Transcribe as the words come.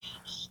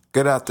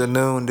Good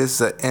afternoon.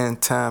 This is an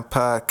End Time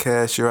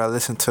podcast. You are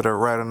listening to the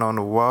Writing on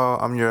the Wall.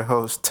 I'm your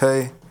host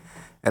Tay,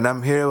 and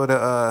I'm here with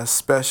a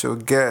special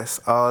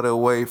guest all the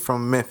way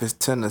from Memphis,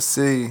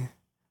 Tennessee.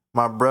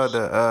 My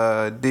brother,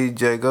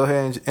 DJ. Go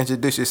ahead and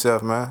introduce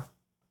yourself, man.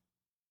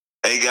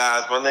 Hey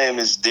guys, my name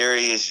is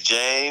Darius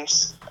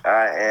James.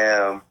 I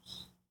am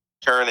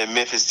currently in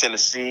Memphis,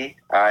 Tennessee.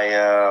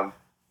 I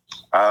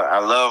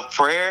love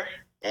prayer,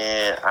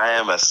 and I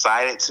am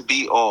excited to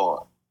be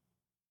on.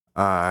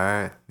 All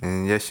right,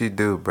 and yes, you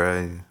do,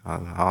 bro.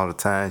 All the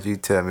times you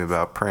tell me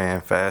about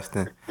praying,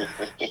 fasting.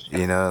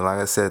 Like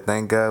I said,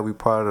 thank God we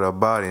part of the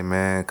body,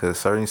 man. Cause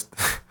certain,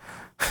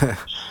 like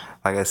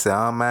I said,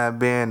 I don't mind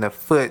being the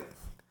foot,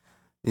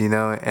 and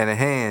the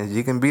hands.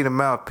 You can be the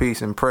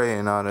mouthpiece and pray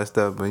and all that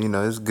stuff, but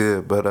it's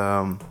good.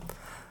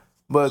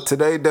 But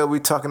today though, we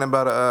talking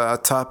about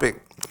a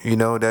topic,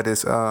 that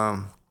is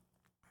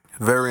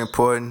very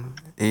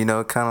important. Kind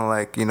of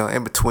like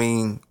in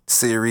between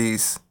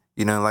series.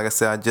 Like I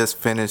said, I just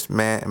finished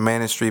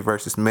Ministry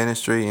versus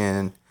Ministry,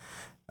 and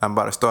I'm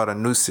about to start a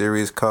new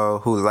series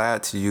called Who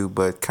Lied to You,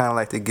 but kind of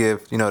like to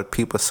give, the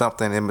people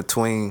something in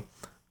between.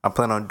 I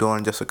plan on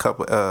doing just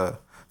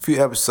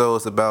few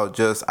episodes about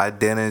just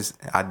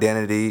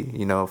identity,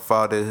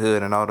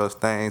 fatherhood and all those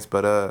things.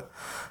 But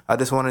I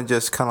just want to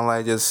just kind of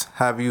like just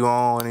have you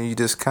on, and you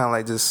just kind of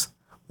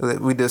like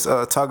we just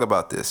talk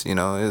about this.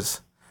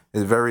 It's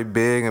very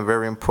big and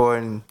very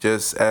important,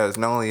 just as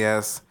not only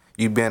as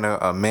you being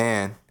a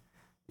man,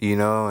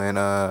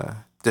 and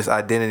just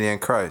identity in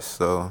Christ.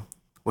 So,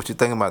 what you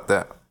think about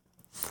that?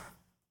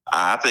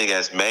 I think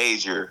that's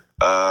major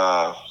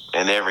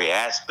in every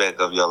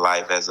aspect of your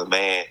life as a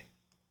man.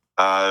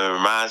 It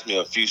reminds me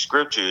of a few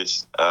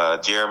scriptures.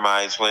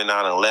 Jeremiah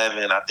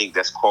 29:11. I think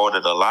that's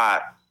quoted a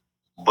lot,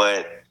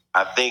 but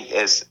I think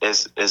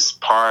it's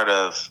part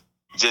of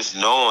just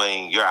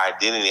knowing your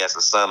identity as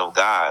a son of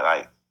God.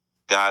 Like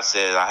God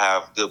says, I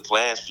have good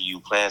plans for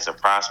you, plans to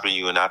prosper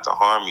you and not to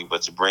harm you,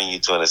 but to bring you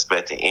to an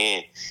expected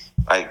end.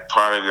 Like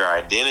part of your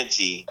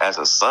identity as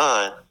a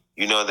son,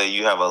 you know that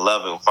you have a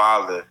loving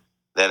father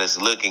that is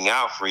looking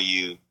out for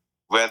you,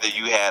 whether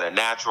you had a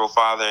natural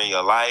father in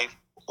your life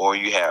or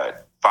you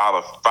had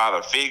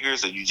father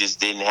figures, or you just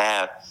didn't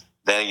have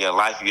that in your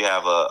life. You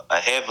have a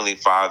heavenly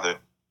father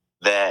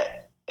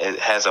that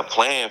has a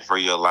plan for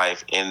your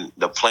life, and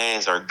the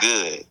plans are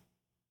good.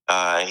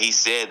 He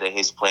said that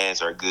his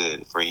plans are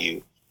good for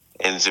you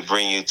and to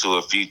bring you to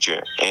a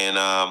future. And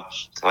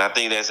I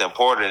think that's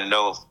important to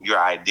know your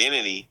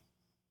identity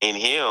in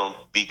him,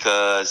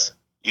 because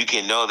you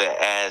can know that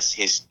as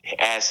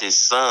his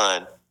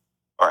son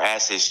or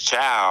as his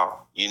child,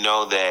 you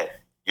know that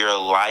your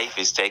life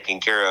is taken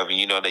care of, and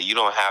you know that you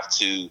don't have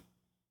to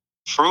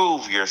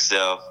prove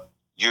yourself.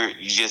 You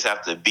just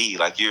have to be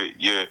like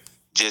you're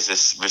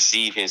just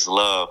receive his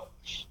love.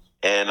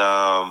 And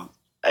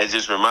it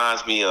just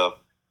reminds me of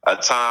a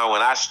time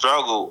when I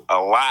struggled a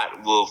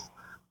lot with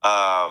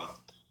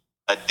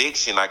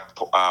addiction, like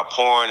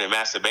porn and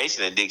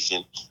masturbation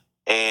addiction.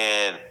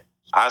 And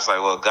I was like,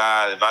 well,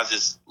 God, if I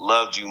just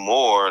loved you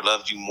more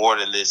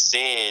than this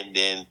sin,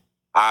 then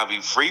I'll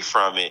be free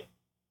from it.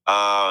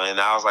 And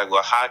I was like,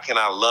 well, how can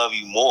I love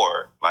you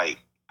more? Like,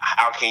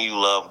 how can you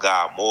love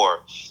God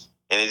more?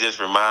 And it just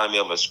reminded me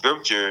of a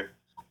scripture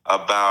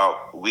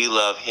about we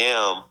love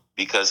him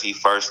because he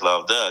first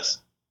loved us.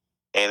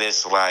 And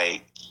it's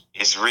like,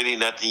 it's really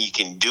nothing you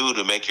can do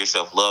to make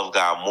yourself love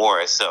God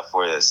more except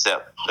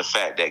the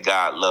fact that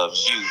God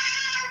loves you.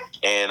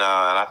 And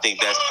I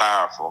think that's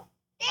powerful.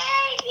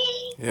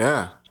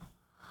 Yeah,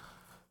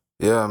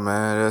 yeah,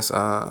 man.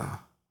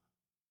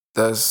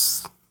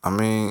 That's. I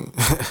mean,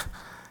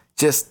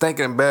 just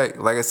thinking back,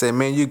 like I said,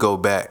 man, you go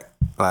back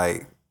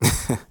like,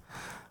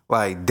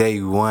 like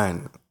day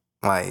one,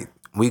 like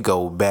we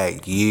go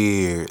back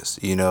years.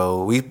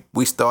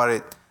 We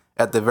started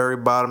at the very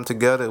bottom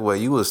together. Where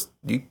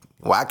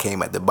well, I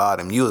came at the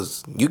bottom.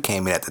 You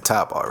came in at the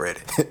top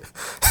already.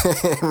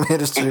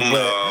 Ministry,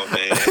 No,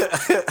 man.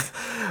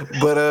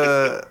 but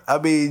I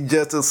mean,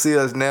 just to see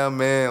us now,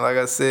 man. Like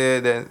I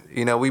said,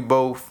 that we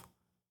both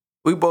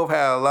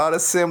had a lot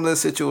of similar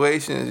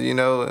situations.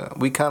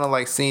 We kind of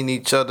like seeing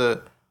each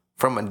other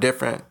from a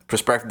different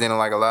perspective than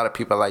like a lot of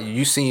people. Like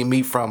you seeing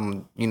me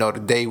from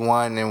the day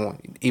one,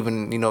 and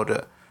even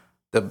the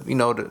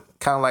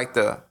kind of like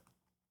the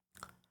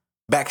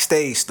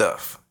backstage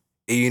stuff.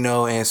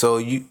 And so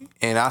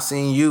I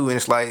seen you, and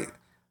it's like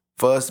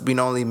for us being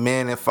only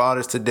men and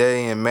fathers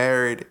today and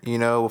married,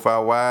 with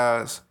our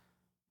wives,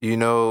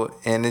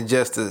 and it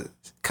just to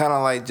kind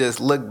of like just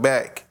look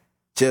back,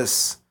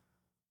 just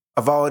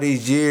of all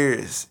these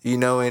years,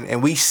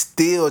 and we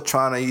still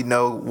trying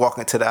to, walk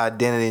into the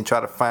identity and try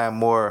to find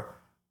more,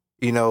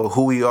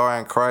 who we are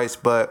in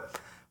Christ. But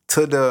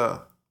to the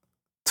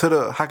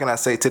how can I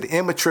say, to the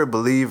immature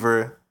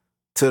believer,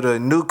 to the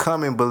new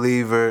coming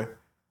believer,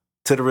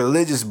 to the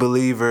religious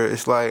believer,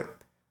 it's like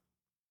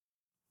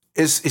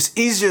it's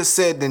easier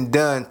said than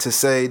done to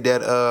say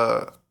that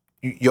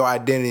your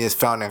identity is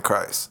found in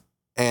Christ,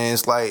 and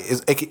it's like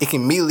it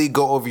can immediately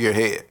go over your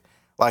head.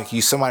 like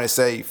somebody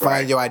say,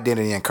 find your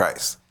identity in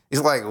Christ.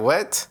 It's like,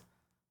 what?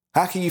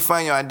 How can you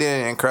find your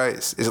identity in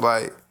Christ? It's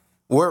like,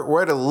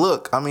 where to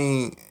look? I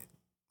mean,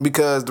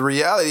 because the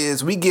reality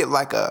is we get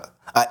like an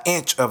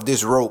inch of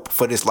this rope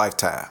for this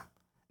lifetime.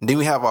 And then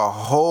we have a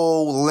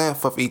whole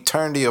length of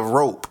eternity of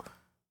rope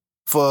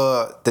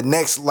for the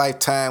next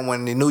lifetime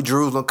when the New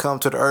Jerusalem come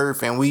to the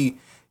earth and we,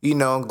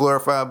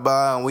 glorified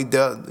by and we,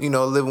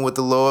 living with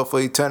the Lord for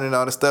eternity and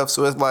all the stuff.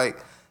 So it's like,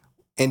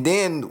 and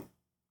then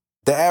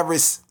the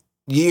average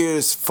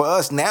years for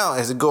us now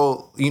as it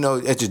go,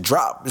 as it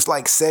drop, it's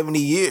like 70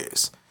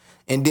 years.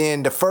 And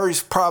then the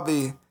first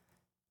probably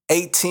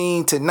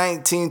 18 to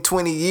 19,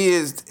 20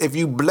 years, if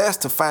you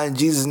blessed to find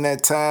Jesus in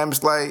that time,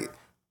 it's like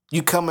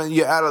you coming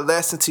your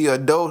adolescence to your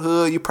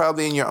adulthood, you're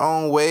probably in your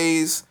own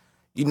ways.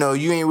 You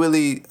ain't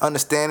really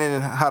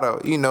understanding how to,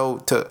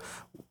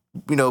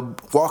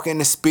 walk in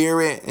the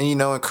spirit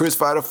and, and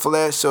crucify the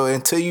flesh. So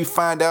until you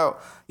find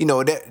out,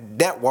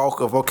 that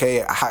walk of,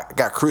 okay, I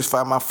got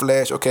crucified my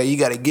flesh. Okay, you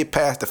got to get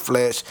past the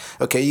flesh.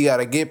 Okay, you got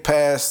to get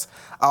past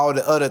all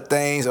the other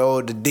things,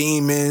 the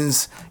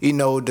demons,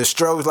 the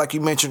struggles like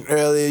you mentioned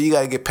earlier. You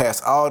got to get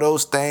past all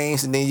those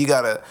things. And then you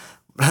got to,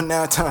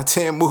 9 times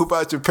 10, move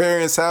out your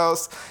parents'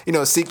 house,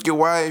 seek your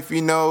wife,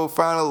 find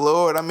the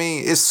Lord. I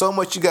mean, it's so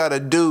much you got to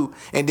do.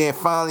 And then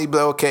finally be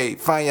like, okay,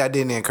 find your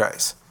identity in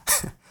Christ.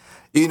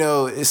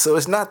 So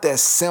it's not that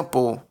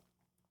simple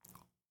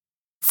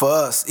for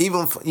us,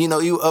 even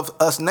of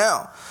us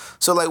now.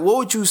 So like, what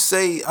would you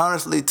say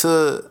honestly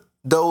to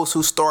those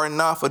who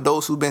starting off, or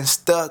those who've been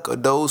stuck, or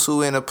those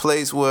who in a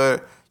place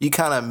where you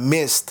kind of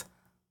missed,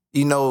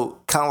 kind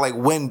of like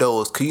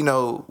windows? Cause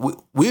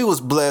we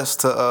was blessed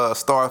to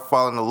start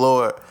following the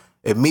Lord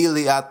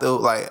immediately after,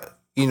 like,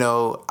 when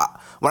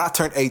I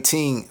turned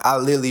 18, I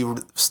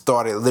literally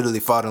started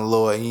following the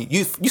Lord. And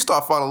you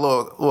start following the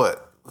Lord,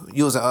 what?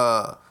 You was in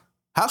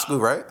high school,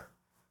 right?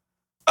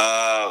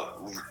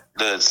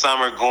 The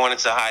summer going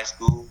into high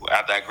school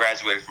after I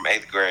graduated from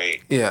 8th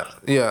grade.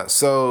 Yeah.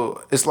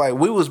 So it's like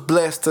we was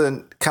blessed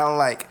to kind of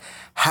like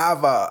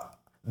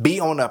be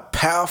on a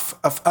path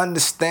of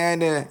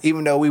understanding,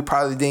 even though we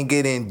probably didn't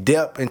get in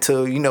depth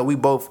until, we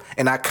both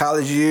in our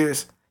college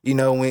years,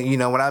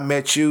 when I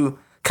met you,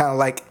 kind of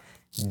like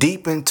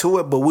deep into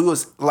it, but we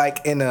was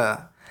like we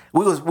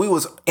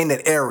was in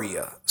that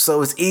area.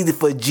 So it's easy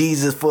for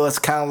Jesus for us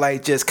kind of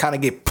like just kind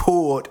of get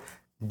pulled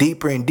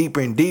deeper and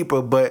deeper and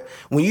deeper. But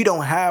when you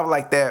don't have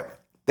like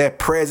that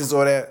presence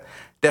or that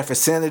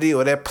vicinity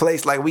or that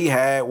place like we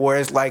had, where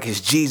it's like it's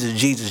Jesus.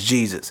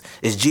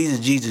 It's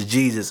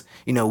Jesus.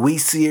 We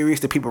serious,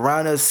 the people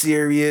around us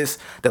serious,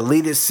 the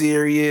leaders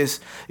serious,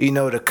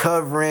 the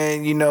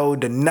covering,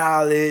 the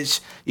knowledge,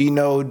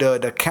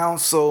 the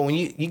counsel.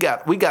 When we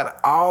got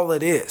all of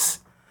this.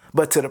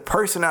 But to the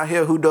person out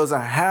here who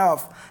doesn't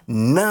have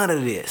none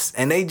of this,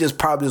 and they just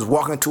probably just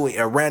walk into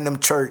a random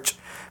church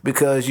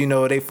because, they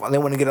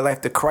want to get a life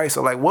to Christ.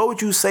 So like, what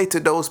would you say to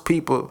those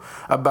people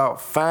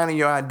about finding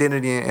your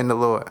identity in the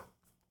Lord?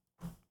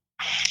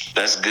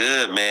 That's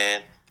good,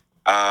 man.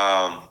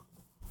 I'll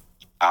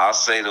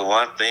say the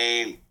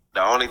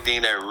only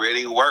thing that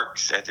really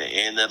works at the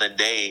end of the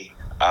day,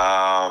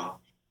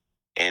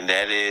 and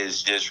that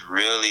is just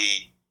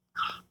really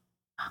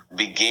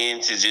begin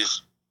to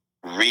just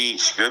read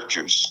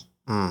scriptures.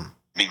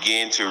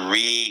 Begin to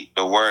read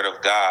the word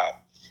of God.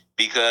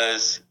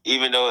 Because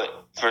even though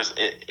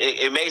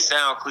it may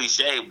sound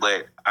cliche,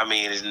 but I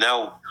mean,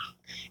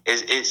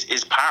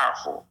 it's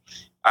powerful.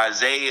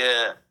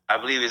 Isaiah, I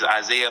believe it's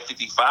Isaiah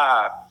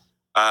 55,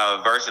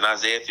 verse in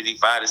Isaiah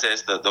 55, it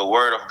says the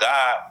word of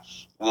God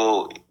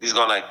is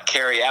going to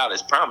carry out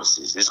his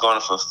promises. It's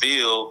going to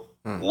fulfill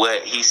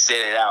what he set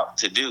it out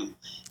to do.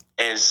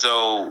 And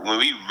so when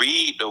we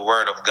read the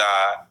word of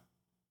God,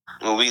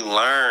 when we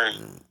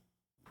learn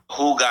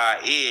who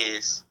God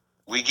is,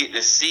 we get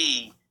to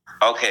see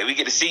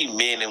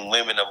men and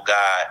women of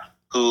God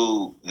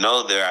who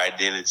know their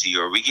identity,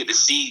 or we get to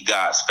see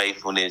God's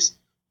faithfulness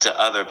to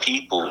other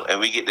people, and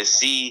we get to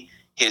see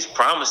his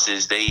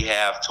promises that he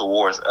have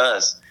towards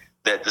us,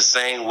 that the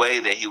same way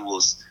that he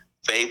was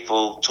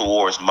faithful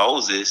towards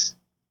Moses,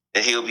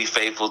 that he'll be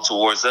faithful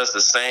towards us.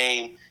 The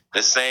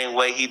same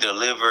way he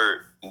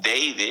delivered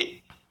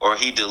David or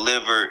he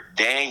delivered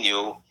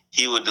Daniel,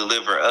 he would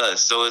deliver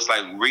us. So it's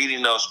like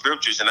reading those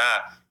scriptures, and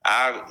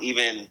I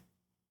even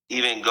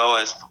go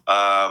as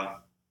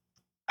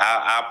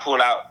I'll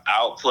pull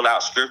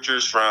out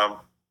scriptures from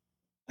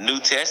New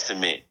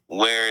Testament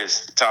where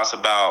it talks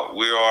about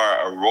we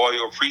are a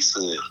royal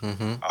priesthood,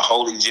 a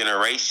holy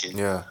generation,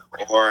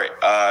 or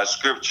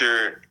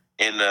scripture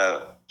in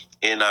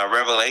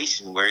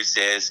Revelation where it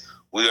says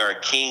we are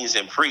kings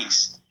and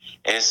priests.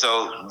 And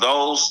so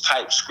those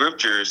type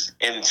scriptures,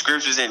 and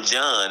scriptures in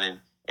John and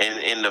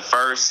in the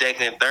 1st,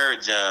 2nd, and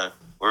 3rd John,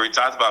 where we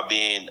talked about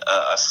being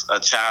a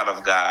child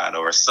of God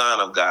or a son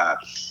of God,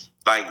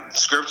 like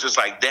scriptures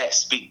like that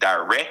speak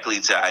directly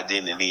to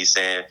identity,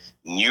 saying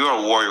you're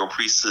a royal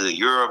priesthood,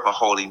 you're of a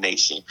holy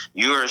nation,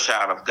 you're a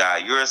child of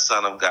God, you're a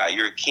son of God,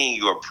 you're a king,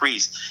 you're a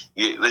priest.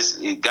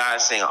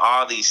 God's saying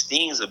all these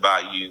things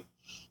about you,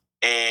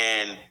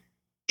 And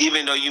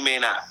even though you may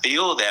not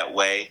feel that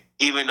way,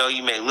 even though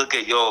you may look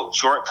at your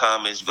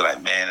shortcomings, be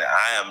like, man,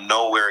 I am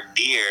nowhere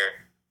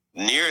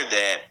near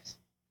that.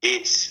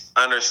 It's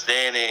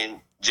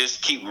understanding.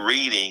 Just keep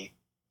reading,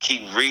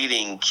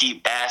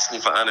 keep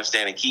asking for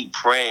understanding, keep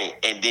praying,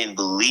 and then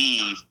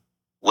believe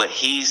what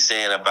he's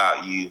saying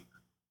about you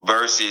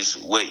versus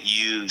what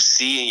you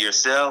see in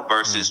yourself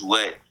versus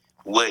what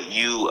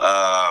you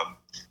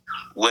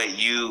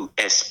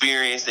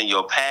experienced in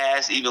your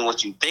past, even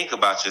what you think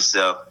about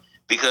yourself.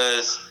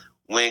 Because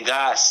when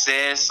God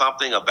says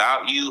something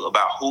about you,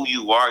 about who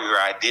you are,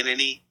 your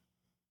identity,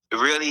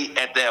 really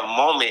at that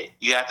moment,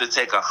 you have to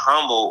take a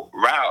humble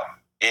route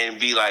and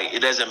be like, it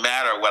doesn't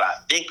matter what I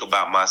think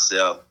about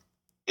myself.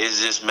 It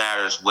just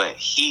matters what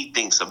he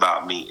thinks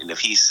about me. And if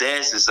he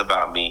says this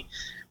about me,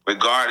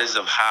 regardless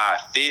of how I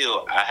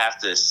feel, I have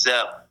to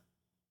accept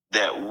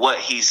that what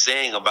he's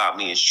saying about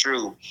me is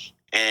true.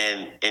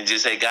 And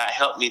just say, God,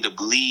 help me to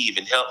believe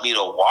and help me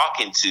to walk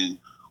into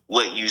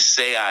what you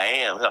say I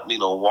am. Help me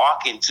to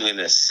walk into and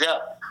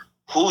accept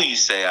who you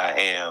say I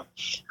am.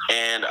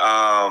 And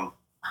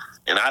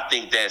I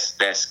think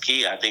that's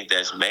key. I think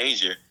that's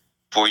major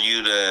for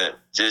you to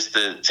just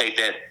to take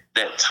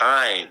that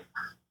time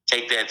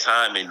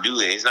and do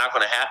it. It's not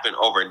going to happen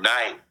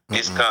overnight.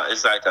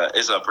 Mm-hmm.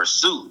 It's a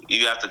pursuit.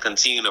 You have to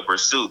continue to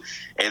pursue.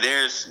 And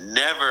there's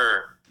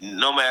never,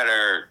 no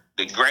matter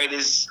the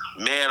greatest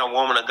man or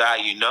woman of God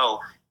you know,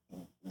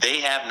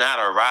 they have not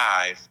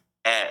arrived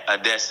at a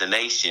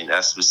destination,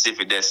 a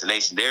specific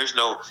destination. There's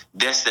no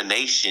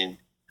destination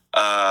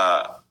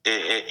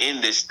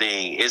in this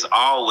thing. It's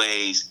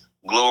always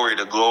glory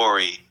to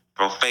glory,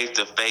 from faith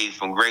to faith,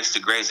 from grace to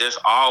grace. There's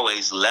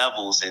always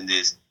levels in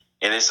this.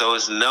 And so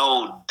it's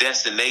no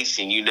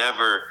destination. You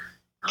never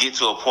get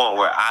to a point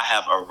where I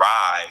have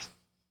arrived.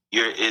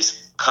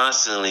 It's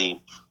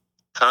constantly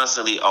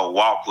a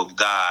walk with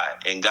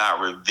God, and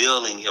God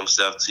revealing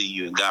himself to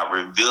you, and God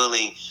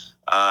revealing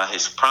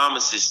his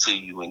promises to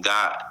you, and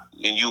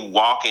you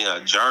walking a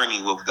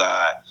journey with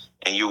God,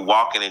 and you're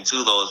walking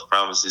into those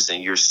promises,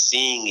 and you're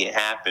seeing it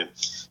happen.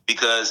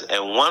 Because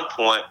at one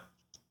point,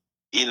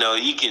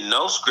 you can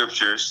know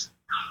scriptures,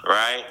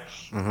 right?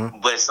 Mm-hmm.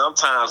 But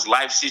sometimes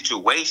life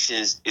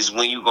situations is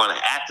when you're going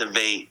to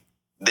activate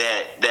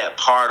that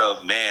part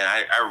of, man,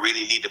 I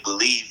really need to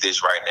believe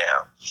this right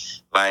now.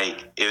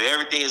 Like, if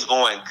everything is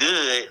going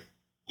good,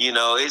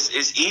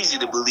 it's easy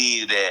to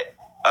believe that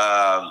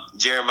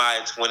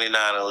Jeremiah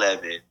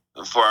 29:11,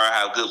 for I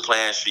have good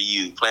plans for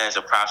you, plans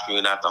to prosper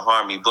you, not to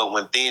harm you. But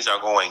when things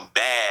are going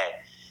bad,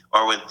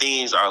 or when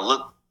things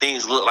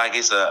look like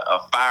it's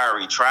a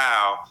fiery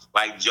trial,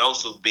 like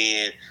Joseph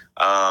being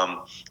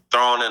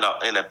thrown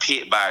in a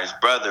pit by his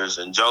brothers,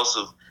 and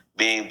Joseph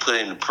being put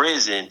in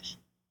prison,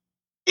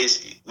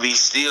 we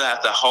still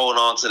have to hold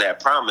on to that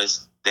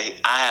promise that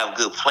I have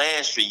good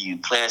plans for you,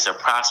 plans to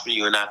prosper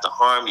you and not to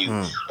harm you.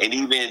 And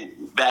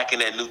even back in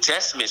that New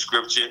Testament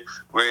scripture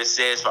where it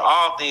says, for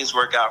all things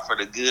work out for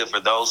the good for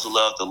those who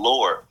love the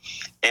Lord.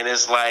 And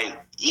it's like,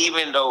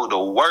 even though the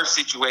worst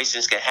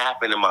situations can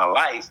happen in my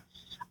life,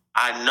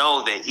 I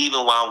know that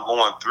even while I'm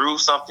going through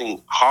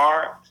something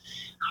hard,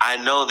 I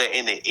know that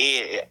in the end,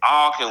 it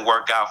all can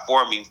work out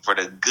for me for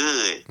the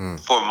good,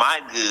 for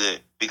my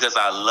good, because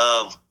I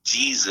love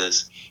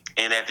Jesus.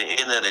 And at the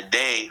end of the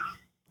day,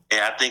 and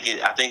I think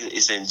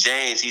it's in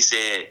James, he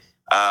said,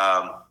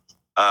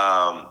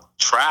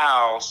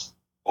 trials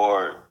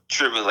or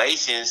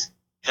tribulations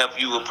help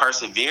you with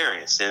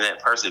perseverance, and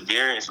that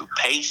perseverance with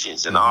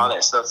patience and all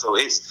that stuff. So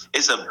it's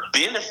a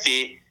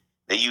benefit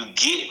that you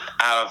get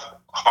out of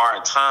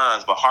hard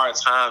times, but hard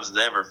times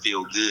never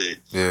feel good.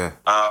 Yeah.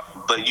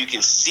 But you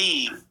can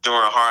see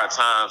during hard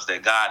times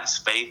that God is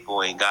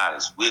faithful and God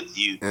is with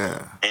you,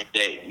 and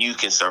that you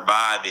can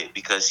survive it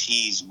because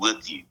he's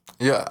with you.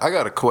 Yeah, I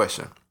got a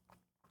question.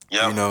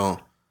 Yep.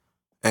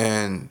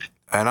 And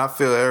I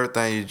feel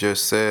everything you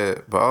just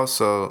said, but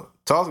also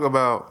talk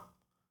about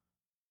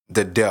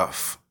the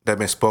death that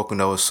been spoken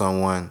over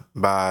someone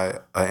by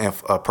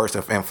a person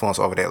of influence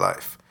over their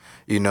life.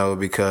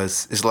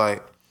 Because it's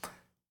like,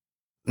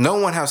 no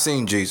one has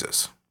seen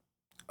Jesus,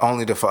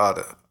 only the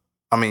Father.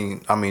 I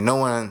mean, no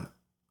one.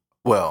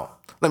 Well,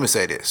 let me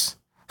say this,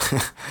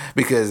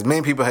 because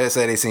many people have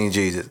said they seen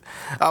Jesus.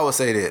 I will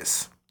say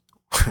this: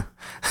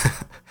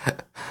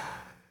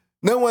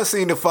 no one's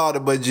seen the Father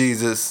but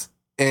Jesus,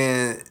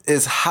 and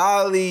it's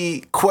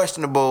highly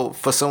questionable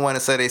for someone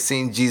to say they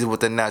seen Jesus with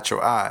the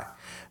natural eye.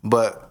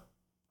 But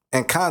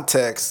in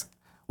context,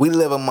 we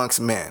live amongst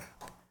men,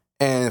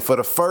 and for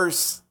the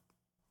first,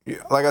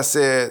 like I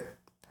said,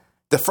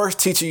 the first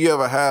teacher you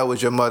ever had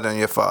was your mother and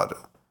your father.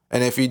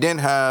 And if you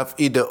didn't have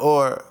either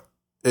or,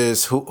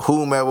 is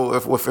whomever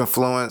with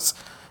influence,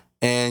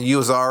 and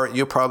you're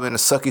probably in a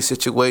sucky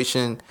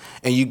situation,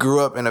 and you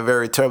grew up in a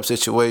very terrible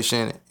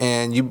situation,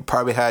 and you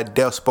probably had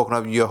death spoken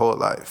of you your whole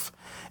life.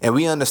 And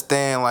we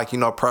understand,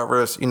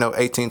 Proverbs,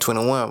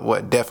 18:21,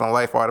 what death and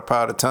life are the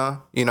power of the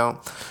tongue,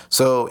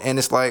 So, and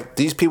it's like,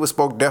 these people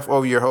spoke death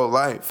over your whole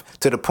life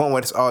to the point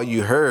where it's all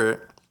you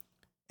heard.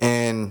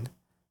 And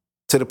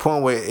to the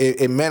point where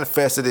it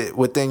manifested it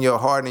within your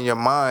heart and your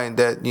mind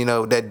that, you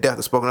know, that death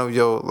is spoken over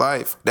your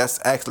life.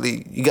 That's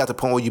actually, you got to the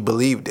point where you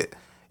believed it.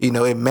 You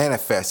know, it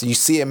manifests. You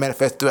see it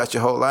manifest throughout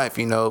your whole life,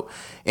 you know.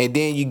 And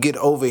then you get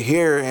over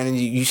here and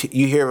you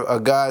hear a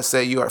God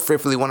say you are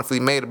fearfully, wonderfully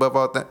made above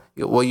all things.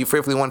 Well, you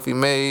fearfully, wonderfully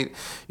made.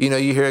 You know,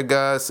 you hear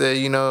God say,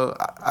 you know,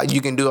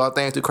 you can do all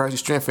things through Christ who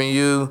strengthens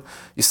you.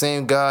 The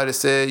same God that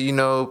said, you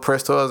know,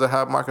 press towards a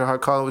high market, high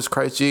calling was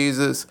Christ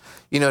Jesus.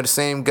 You know, the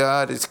same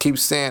God that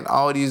keeps saying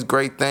all these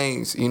great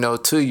things, you know,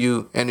 to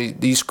you and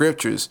these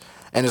scriptures.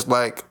 And it's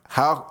like,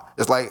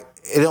 it's like,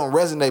 it don't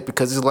resonate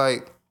because it's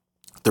like,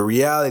 the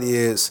reality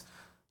is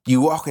you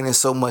walking in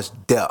so much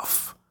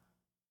death.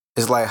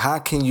 It's like, how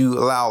can you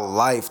allow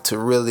life to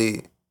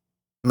really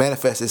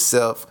manifest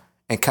itself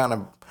and kind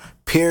of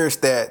pierce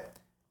that,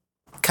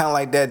 kind of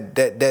like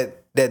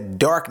that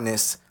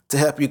darkness to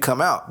help you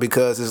come out?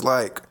 Because it's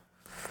like,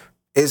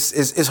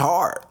 it's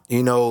hard,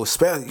 you know,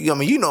 especially, I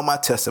mean, you know my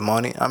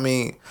testimony. I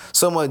mean,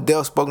 so much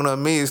death spoken of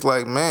me, it's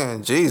like,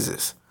 man,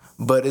 Jesus.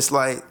 But it's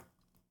like,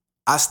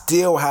 I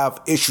still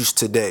have issues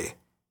today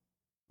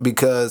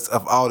because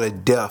of all the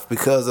death,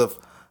 because of,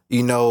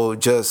 you know,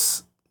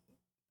 just,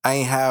 I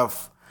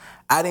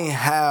didn't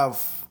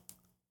have,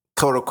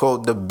 quote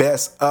unquote, the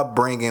best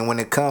upbringing when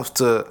it comes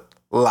to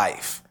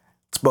life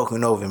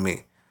spoken over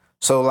me.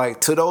 So like,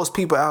 to those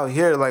people out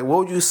here, like, what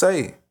would you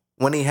say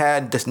when he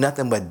had just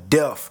nothing but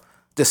death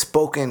just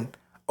spoken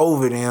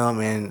over them,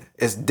 and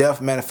it's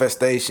death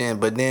manifestation,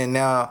 but then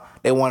now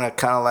they want to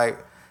kind of like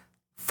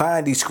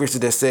find these scriptures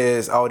that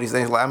says all these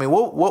things? Like, I mean,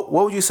 what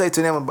would you say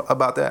to them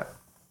about that?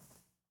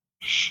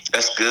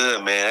 That's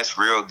good, man. That's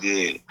real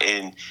good.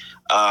 And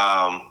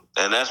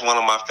that's one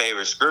of my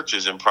favorite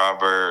scriptures in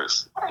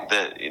Proverbs,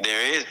 that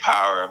there is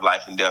power of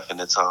life and death in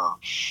the tongue.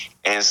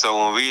 And so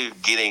when we're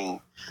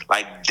getting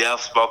like death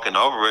spoken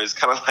over us, it's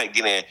kind of like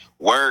getting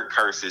word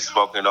curses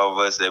spoken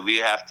over us, that we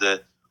have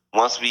to,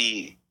 once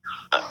we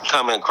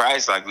come in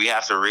Christ, like we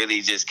have to really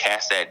just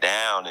cast that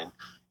down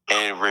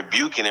and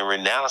rebuke and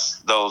renounce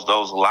those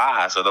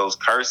lies or those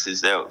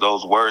curses,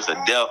 those words of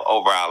death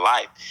over our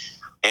life.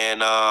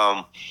 And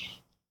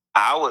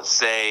I would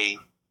say,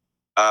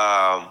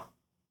 I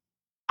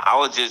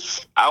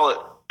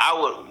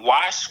would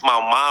wash my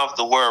mind with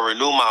the word,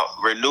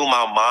 renew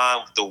my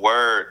mind with the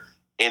word,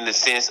 in the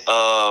sense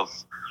of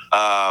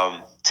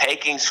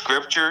taking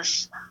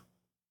scriptures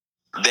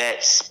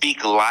that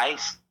speak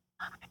life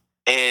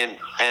and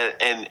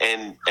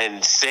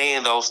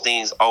saying those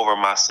things over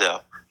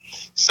myself.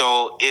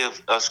 So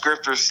if a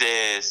scripture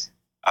says,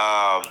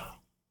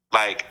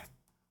 like,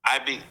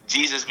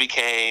 Jesus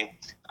became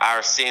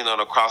our sin on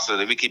the cross so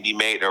that we can be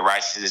made the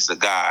righteousness of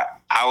God,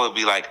 I would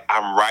be like,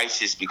 I'm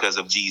righteous because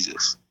of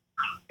Jesus,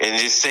 and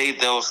just say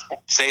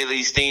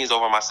these things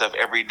over myself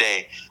every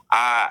day.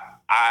 I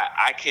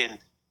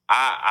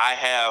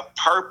have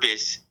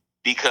purpose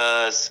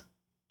because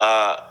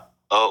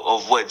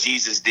of what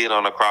Jesus did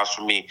on the cross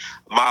for me.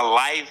 My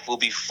life will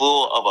be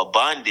full of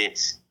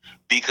abundance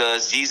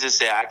because Jesus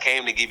said, I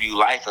came to give you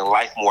life and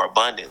life more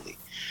abundantly.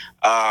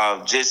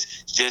 I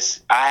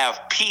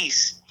have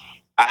peace.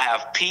 I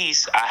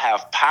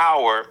have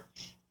power.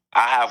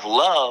 I have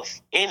love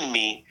in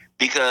me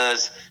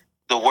because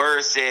the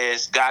word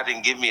says God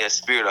didn't give me a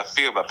spirit of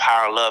fear, but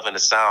power, love, and a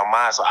sound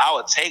mind. So I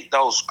would take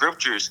those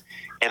scriptures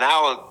and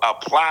I would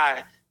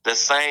apply the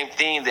same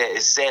thing that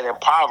is said in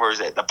Proverbs,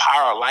 that the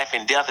power of life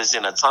and death is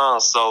in the tongue.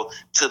 So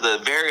to the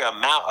very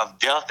amount of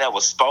death that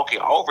was spoken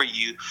over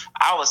you,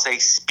 I would say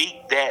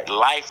speak that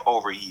life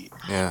over you.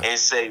 Yeah. And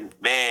say,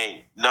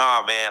 man,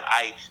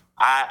 I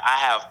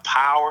have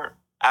power.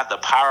 I have the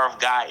power of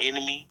God in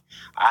me.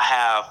 I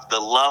have the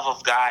love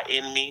of God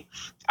in me.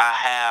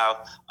 I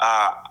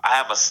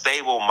have a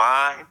stable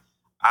mind.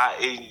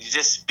 You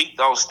just speak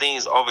those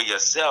things over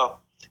yourself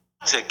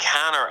to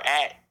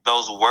counteract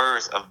those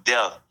words of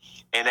death.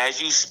 And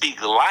as you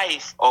speak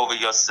life over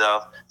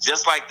yourself,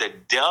 just like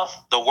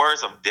the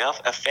words of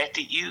death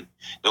affected you,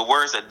 the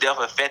words of death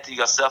affected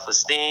your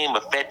self-esteem,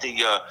 affected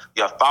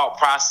your thought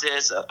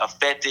process,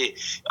 affected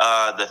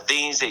the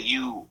things that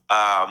you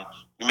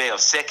may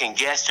have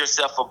second-guessed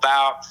yourself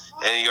about,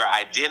 and your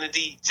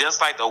identity.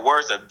 Just like the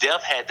words of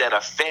death had that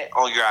effect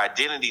on your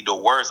identity, the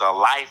words of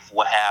life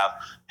will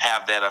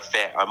have that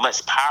effect, a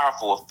much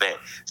powerful effect.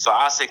 So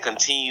I say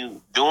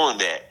continue doing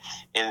that.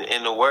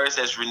 And the word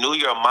says, renew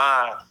your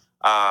mind.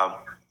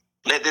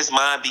 Let this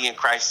mind be in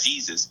Christ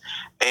Jesus.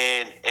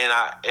 And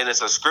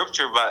it's a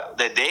scripture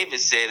that David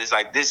said, it's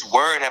like, this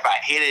word have I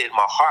hid it in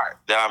my heart,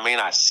 that I may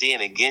not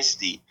sin against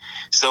thee.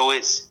 So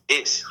it's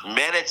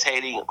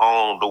meditating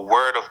on the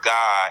word of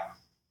God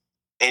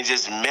and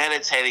just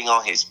meditating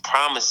on his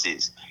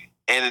promises.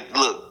 And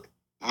look,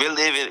 we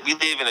live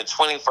in the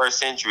 21st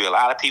century. A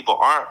lot of people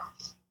aren't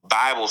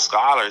Bible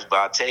scholars, but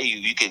I'll tell you,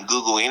 you can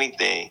Google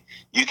anything.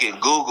 You can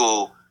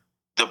Google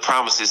the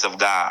promises of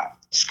God,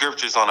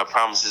 scriptures on the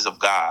promises of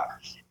God,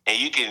 and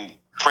you can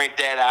print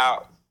that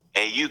out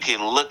and you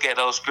can look at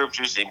those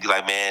scriptures and be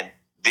like, man,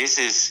 this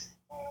is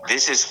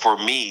this is for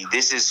me.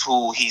 This is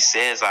who he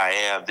says I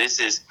am. This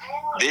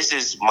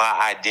is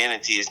my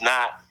identity. It's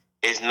not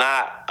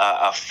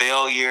a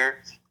failure.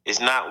 It's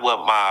not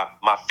what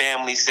my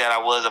family said I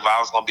was. If I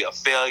was going to be a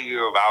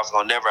failure, if I was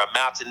going to never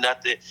amount to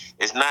nothing,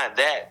 it's not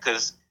that,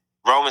 because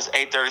Romans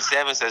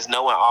 8:37 says,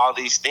 knowing all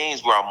these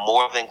things, we are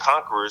more than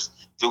conquerors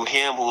through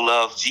him who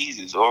loved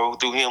Jesus, or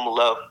through him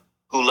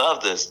who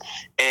loved us.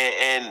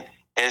 And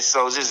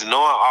so just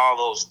knowing all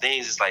those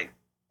things, it's like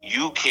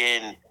you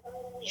can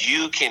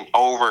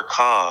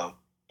overcome,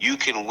 you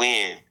can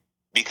win,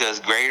 because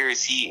greater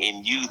is he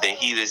in you than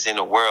he that's in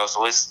the world.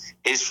 So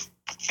it's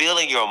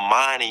filling your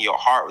mind and your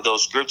heart with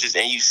those scriptures,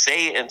 and you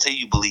say it until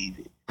you believe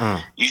it.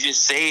 You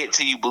just say it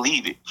till you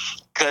believe it,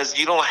 because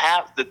you don't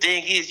have. The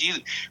thing is,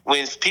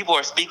 when people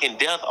are speaking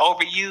death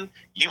over you,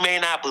 you may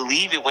not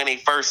believe it when they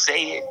first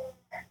say it,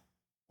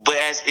 but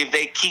if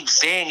they keep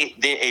saying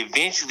it, then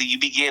eventually you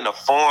begin to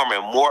form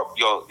and warp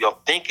your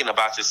thinking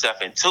about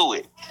yourself into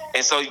it.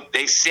 And so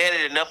they said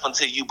it enough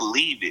until you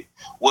believe it.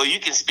 Well, you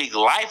can speak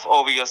life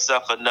over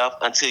yourself enough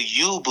until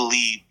you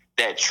believe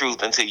that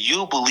truth, until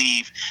you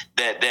believe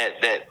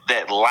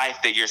that life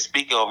that you're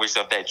speaking over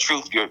yourself, that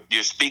truth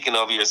you're speaking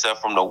over yourself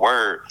from the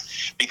word.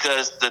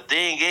 Because the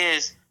thing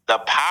is, the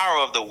power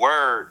of the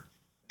word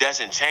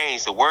doesn't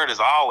change. The word is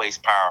always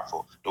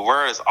powerful. The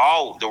word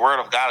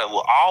of God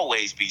will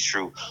always be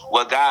true.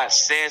 What God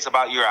says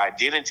about your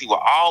identity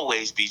will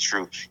always be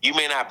true. You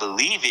may not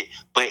believe it,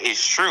 but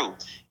it's true.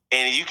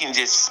 And you can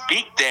just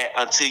speak that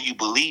until you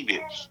believe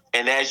it.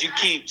 And as you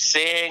keep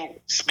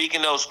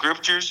speaking those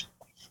scriptures,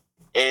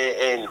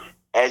 and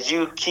as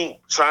you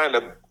keep trying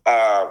to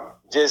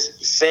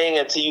just saying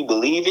until you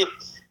believe it,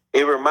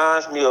 it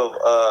reminds me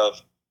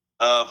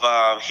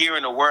of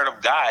hearing the word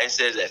of God. It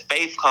says that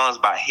faith comes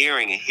by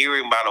hearing, and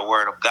hearing by the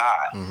word of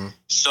God. Mm-hmm.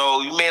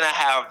 So you may not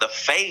have the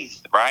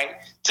faith, right,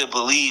 to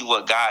believe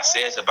what God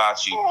says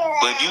about you.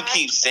 But if you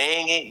keep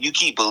saying it, you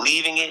keep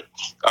believing it,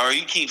 or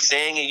you keep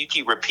saying it, you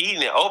keep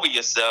repeating it over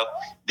yourself,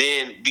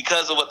 then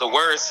because of what the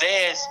word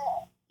says,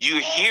 you're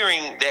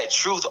hearing that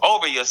truth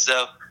over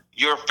yourself.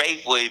 Your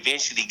faith will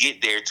eventually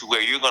get there to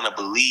where you're going to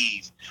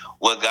believe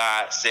what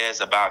God says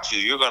about you.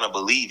 You're going to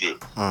believe it.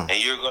 And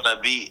you're going to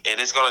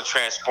and it's going to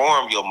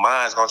transform your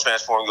mind. It's going to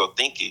transform your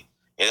thinking.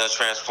 It'll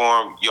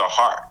transform your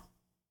heart.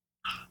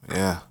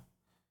 Yeah.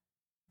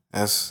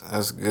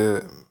 That's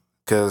good.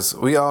 Because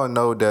we all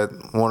know that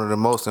one of the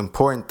most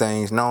important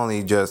things, not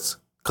only just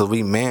because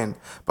we men,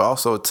 but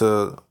also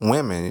to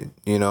women,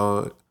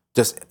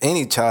 just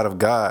any child of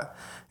God,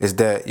 is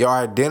that your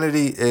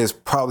identity is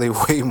probably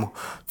way more,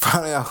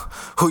 finding out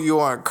who you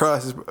are in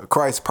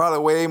Christ, probably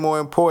way more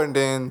important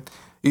than,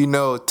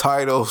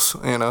 titles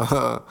and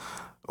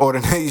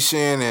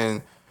ordination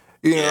and,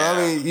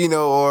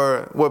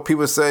 or what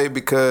people say,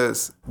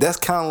 because that's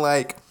kind of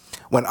like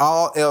when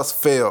all else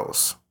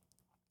fails,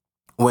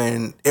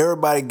 when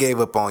everybody gave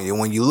up on you,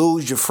 when you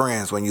lose your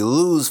friends, when you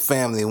lose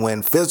family,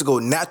 when physical,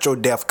 natural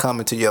death come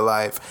into your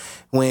life,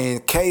 when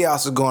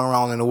chaos is going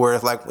around in the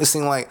world. Like, it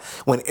seems like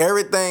when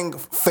everything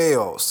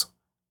fails,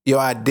 your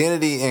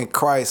identity in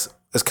Christ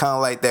is kind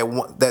of like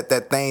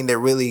that thing that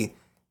really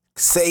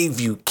save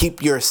you,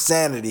 keep your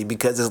sanity,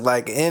 because it's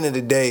like, at the end of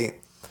the day,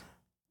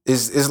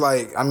 it's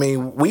like,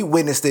 we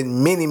witnessed it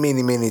many,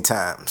 many, many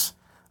times.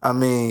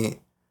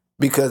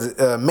 Because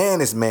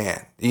man is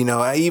man,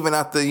 even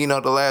after,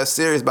 the last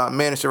series about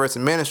ministry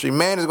versus ministry,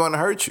 man is going to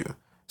hurt you.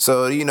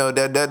 So,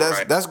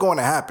 that's going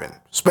to happen,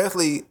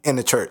 especially in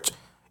the church.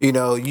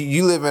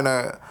 You live in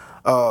a,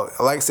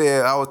 like I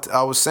said,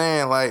 I was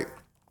saying, like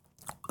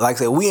I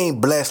said, we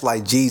ain't blessed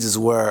like Jesus,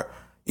 where,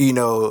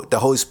 the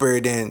Holy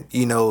Spirit didn't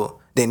know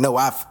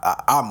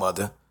our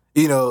mother,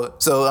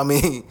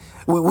 so,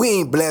 we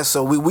ain't blessed.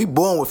 So we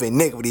born with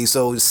iniquity.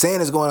 So sin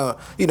is going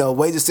to,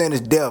 wages of sin is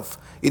death,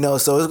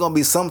 so it's going to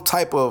be some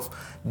type of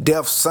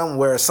death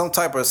somewhere, some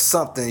type of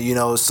something,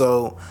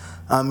 so,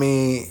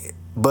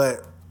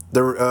 but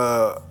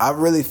I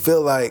really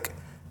feel like,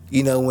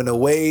 when the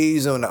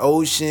waves on the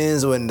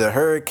oceans, when the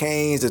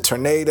hurricanes, the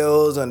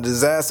tornadoes, and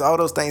disasters, all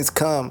those things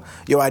come,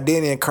 your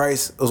identity in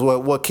Christ is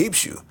what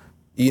keeps you.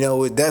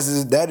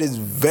 That is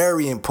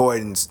very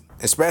important,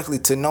 especially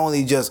to not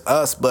only just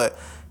us, but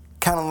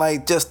kind of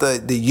like just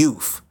the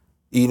youth.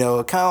 Kind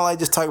of like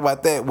just talk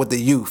about that with the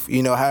youth.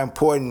 How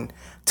important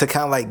to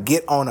kind of like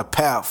get on a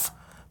path,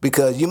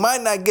 because you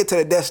might not get to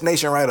the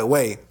destination right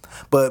away,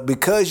 but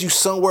because you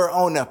somewhere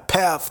on the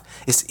path,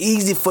 it's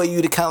easy for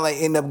you to kind of like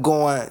end up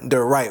going the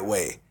right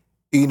way.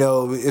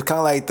 It's kind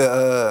of like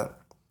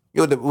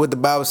what the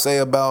Bible say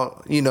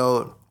about,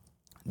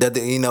 that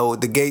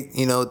the gate,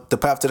 the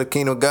path to the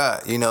kingdom of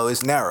God,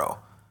 it's narrow,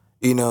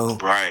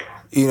 right.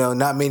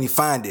 Not many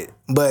find it.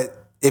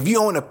 But if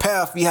you're on the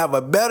path, you have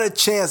a better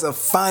chance of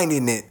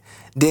finding it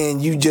than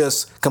you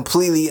just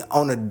completely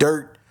on a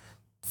dirt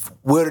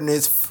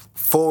wilderness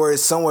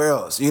forest somewhere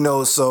else,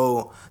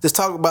 so just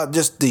talk about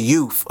just the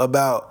youth,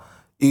 about,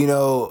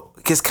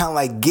 just kind of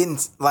like getting,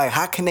 like,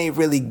 how can they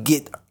really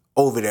get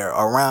over there,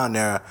 around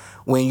there,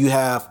 when you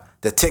have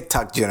the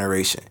TikTok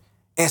generation,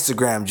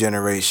 Instagram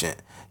generation,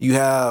 You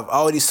have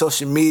all these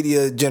social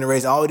media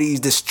generations, all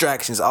these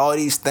distractions, all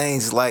these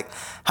things. Like,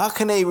 how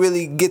can they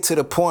really get to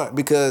the point?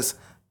 Because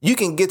you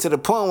can get to the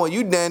point where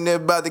you down there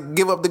about to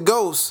give up the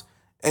ghost,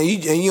 and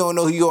you don't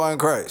know who you are in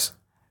Christ.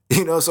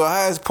 You know, so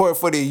how is it important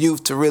for the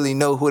youth to really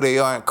know who they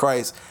are in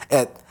Christ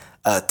at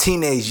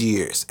teenage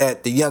years,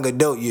 at the young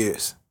adult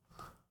years?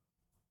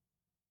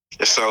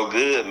 It's so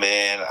good,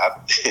 man. I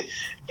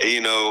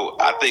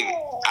think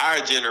our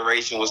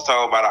generation was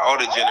told by the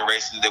older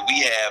generation that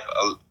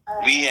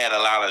we had a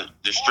lot of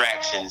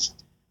distractions,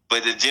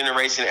 but the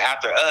generation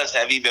after us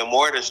have even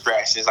more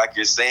distractions, like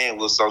you're saying,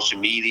 with social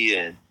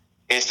media and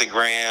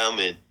Instagram,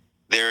 and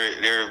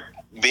they're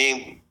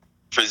being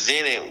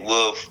presented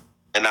with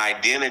an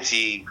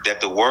identity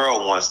that the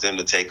world wants them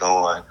to take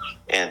on,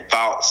 and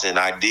thoughts and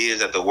ideas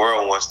that the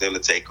world wants them to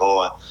take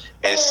on.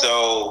 And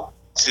so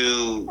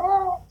to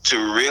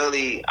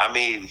really, I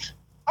mean,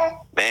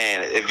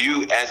 man, if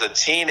you, as a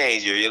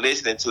teenager, you're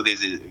listening to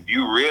this, if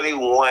you really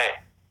want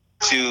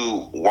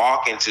to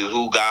walk into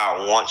who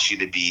God wants you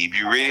to be, if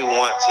you really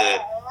want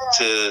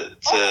to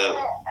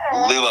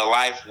live a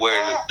life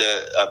where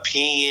the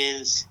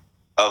opinions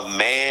of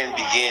man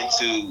begin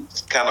to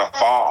kind of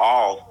fall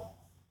off,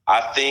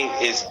 I think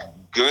it's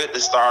good to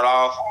start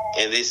off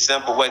in this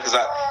simple way,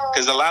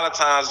 because a lot of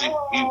times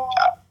we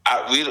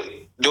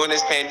during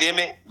this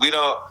pandemic,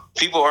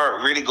 people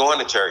aren't really going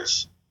to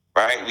church,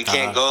 right? We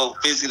can't go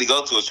physically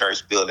go to a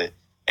church building,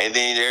 and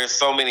then there's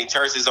so many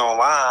churches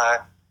online.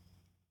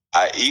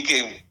 You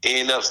can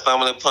end up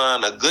stumbling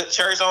upon a good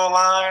church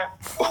online,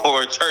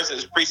 or a church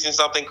that's preaching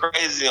something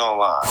crazy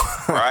online,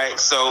 right?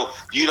 So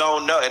you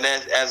don't know, and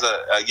as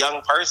a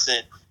young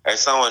person or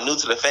someone new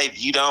to the faith,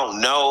 you don't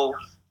know.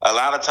 A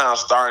lot of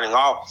times, starting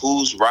off,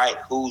 who's right,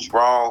 who's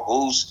wrong,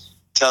 who's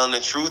telling the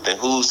truth, and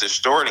who's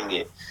distorting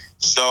it.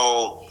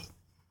 So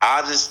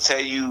I'll just tell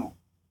you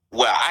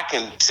what I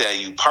can tell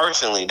you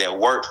personally that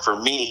worked for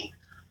me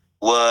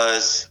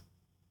was,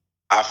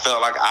 I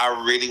felt like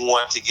I really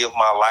wanted to give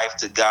my life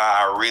to God.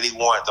 I really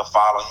wanted to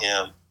follow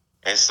him.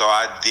 And so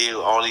I did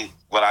only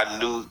what I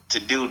knew to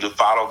do to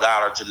follow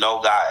God or to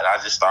know God. And I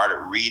just started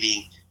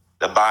reading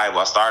the Bible.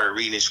 I started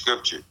reading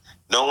scripture.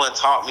 No one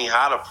taught me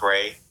how to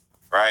pray,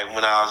 right?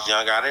 When I was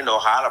younger, I didn't know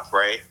how to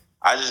pray.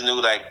 I just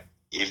knew, like,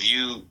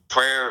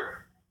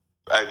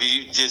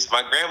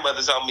 my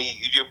grandmother told me,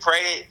 if you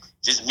pray,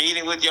 just mean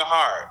it with your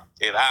heart.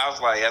 And I was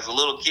like, as a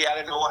little kid, I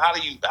didn't know, how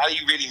do you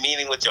really mean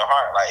it with your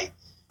heart? Like,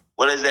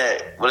 what does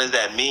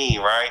that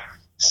mean, right?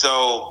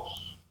 So,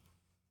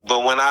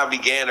 but when I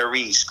began to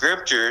read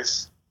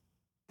scriptures,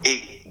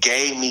 it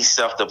gave me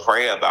stuff to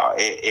pray about.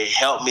 It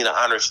helped me to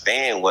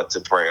understand what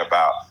to pray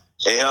about.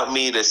 It helped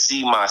me to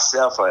see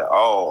myself like,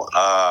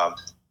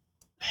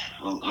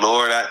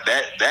 Lord,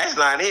 that's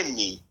not in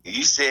me.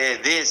 You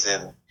said this,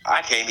 and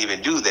I can't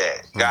even do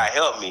that. God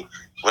help me.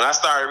 When I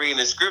started reading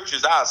the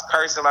scriptures, I was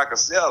cursing like a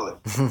sailor.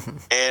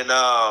 And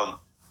I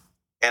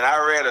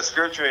read a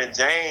scripture in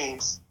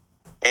James,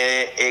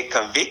 and it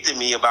convicted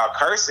me about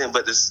cursing.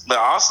 But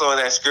also in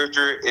that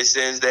scripture, it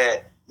says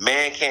that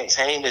man can't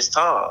tame his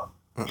tongue.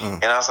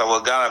 And I was like,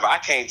 well, God, if I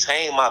can't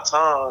tame my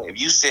tongue, if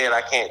you said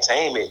I can't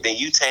tame it, then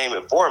you tame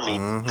it for me,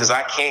 because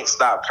I can't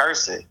stop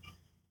cursing.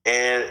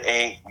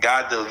 And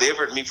God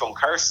delivered me from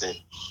cursing.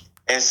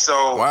 And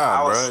so,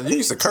 wow, bro, you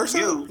used to curse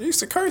him? You used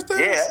to curse that?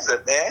 Yeah,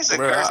 it's a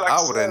curse.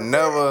 I would have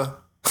never.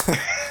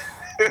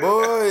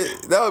 Boy,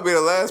 that would be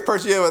the last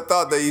person you ever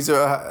thought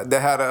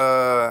that had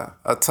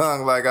a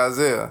tongue like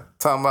Isaiah.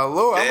 Talking about,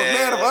 Lord, I'm a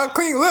man of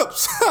unclean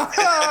lips.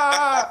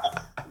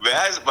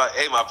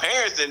 Man, my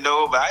parents didn't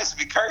know, but I used to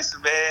be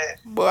cursing, man.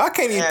 Boy, I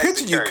can't even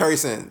picture you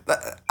cursing.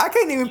 I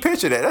can't even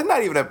picture that. That's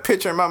not even a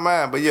picture in my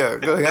mind. But yeah,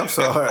 go ahead. I'm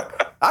sorry.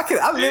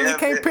 I literally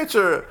can't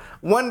picture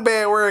one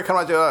bad word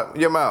coming out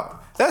your mouth.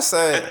 That's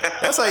sad.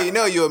 That's how you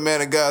know you're a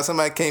man of God.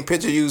 Somebody can't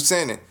picture you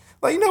sinning.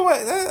 Like, you know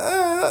what?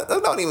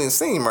 That don't even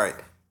seem right.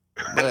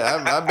 But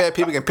I bet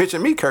people can picture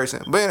me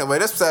cursing. But anyway,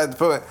 that's beside the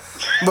point.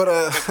 But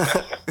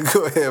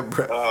go ahead,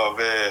 bro. Oh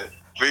man,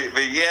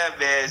 but yeah,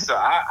 man. So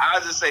I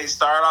just say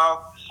start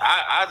off.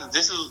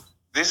 This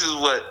is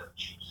what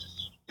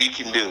you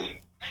can do.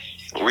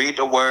 Read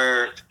the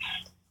word.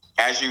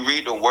 As you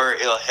read the word,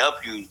 it'll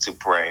help you to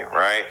pray,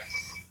 right?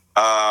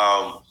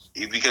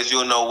 Because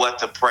you'll know what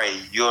to pray.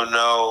 You'll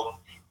know.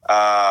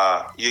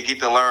 You get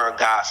to learn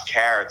God's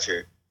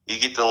character. You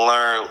get to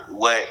learn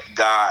what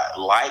God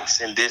likes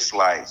and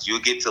dislikes.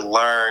 You get to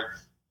learn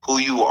who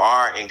you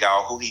are in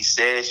God, who he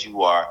says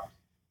you are.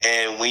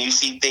 And when you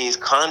see things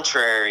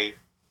contrary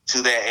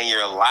to that in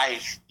your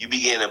life, you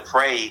begin to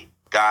pray,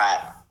 God,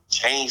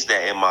 change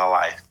that in my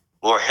life.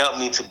 Lord, help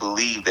me to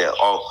believe that.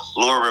 Oh,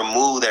 Lord,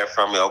 remove that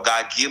from me. Oh,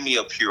 God, give me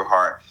a pure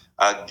heart.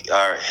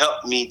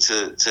 Help me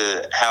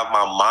to have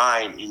my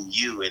mind in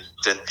you and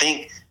to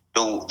think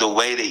the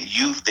way that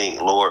you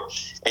think, Lord.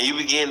 And you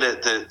begin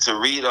to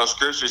read those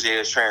scriptures,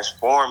 it'll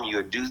transform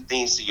you, do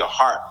things to your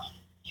heart.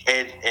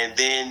 And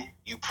then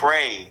you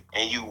pray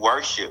and you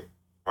worship,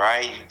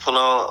 right? You put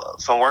on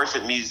some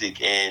worship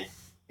music and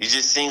you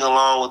just sing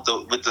along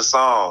with the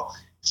song.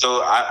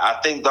 So I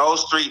think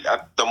those three,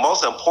 the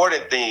most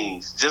important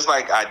things, just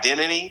like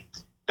identity,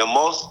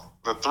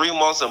 the three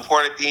most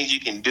important things you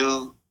can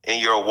do in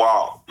your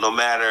walk, no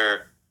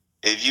matter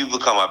if you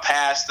become a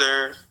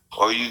pastor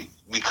or you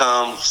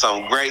become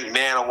some great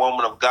man or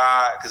woman of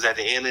God, because at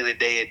the end of the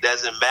day, it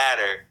doesn't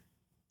matter.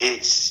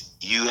 It's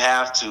you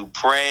have to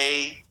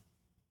pray,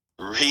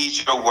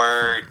 read your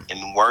word,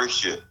 and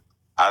worship.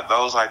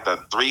 Those are like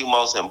the three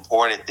most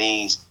important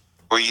things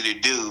for you to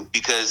do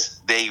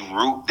because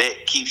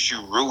that keeps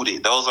you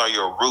rooted. Those are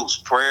your roots.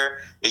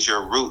 Prayer is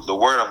your root. The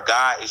word of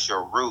God is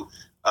your root.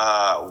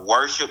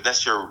 Worship,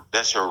 that's your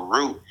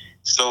root.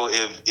 So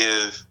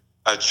if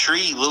a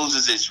tree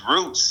loses its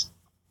roots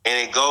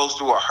and it goes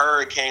through a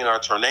hurricane or a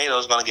tornado,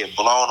 it's going to get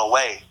blown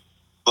away.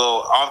 But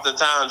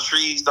oftentimes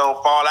trees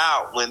don't fall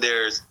out when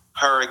there's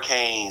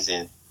hurricanes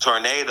and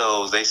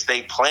tornadoes. They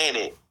stay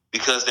planted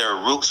because their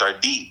roots are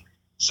deep.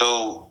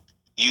 So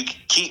you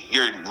keep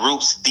your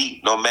roots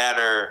deep no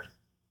matter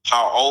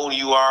how old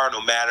you are,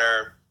 no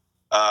matter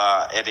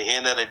at the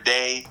end of the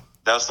day.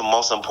 That's the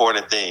most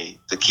important thing,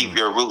 to keep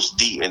your roots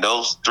deep. And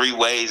those three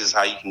ways is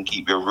how you can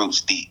keep your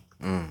roots deep.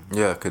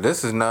 Yeah, because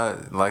this is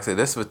not, like I said,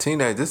 this is for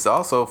teenagers. This is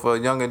also for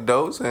young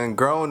adults and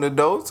grown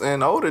adults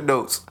and old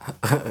adults.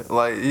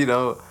 Like,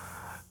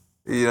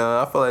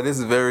 I feel like this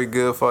is very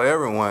good for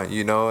everyone,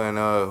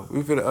 and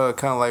we could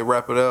kind of like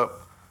wrap it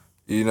up,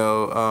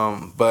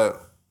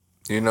 but,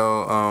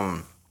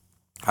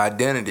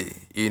 identity,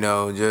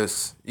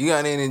 just, you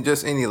got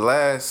any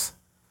last,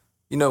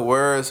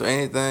 words or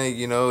anything,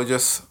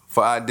 just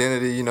for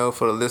identity,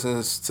 for the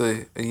listeners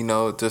to,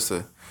 just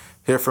to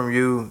hear from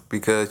you,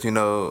 because,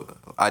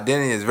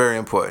 identity is very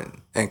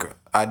important. And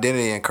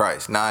identity in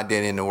Christ, not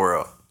identity in the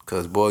world.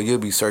 Because, boy, you'll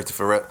be searching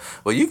for,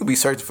 well, you could be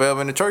searching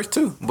forever in the church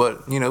too.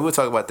 But, we'll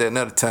talk about that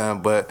another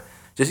time. But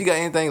just, you got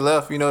anything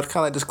left, to kind of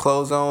like just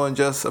close on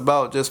just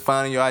about just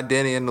finding your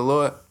identity in the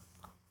Lord?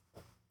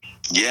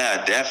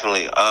 Yeah,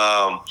 definitely.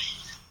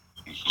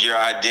 Your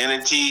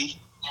identity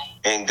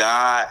in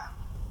God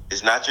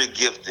is not your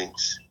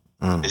giftings.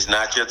 It's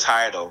not your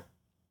title.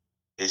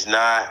 It's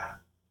not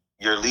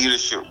your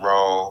leadership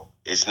role.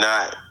 It's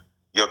not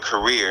your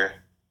career.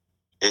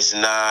 It's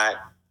not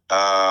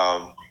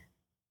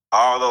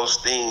all those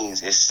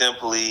things. It's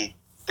simply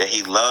that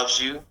He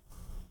loves you.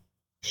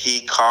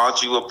 He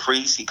called you a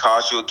priest. He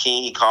called you a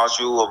king. He called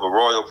you of a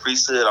royal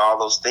priesthood, all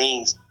those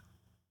things.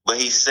 But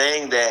He's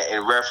saying that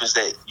in reference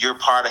that you're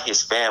part of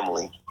His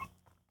family.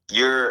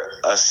 You're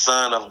a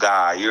son of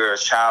God. You're a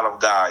child of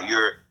God.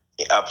 You're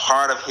a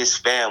part of His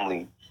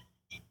family.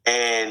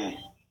 And,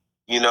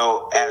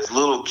 as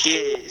little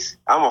kids,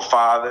 I'm a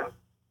father.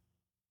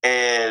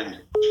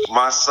 And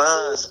my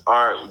sons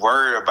aren't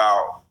worried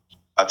about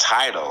a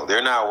title.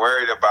 They're not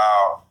worried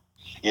about,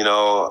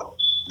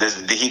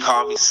 did he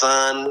call me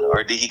son,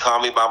 or did he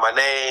call me by my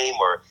name,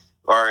 or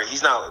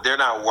they're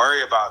not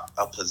worried about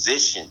a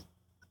position,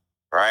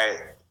 right?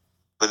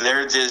 But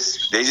they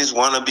just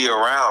want to be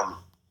around me.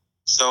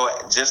 So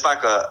just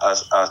like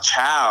a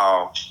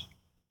child,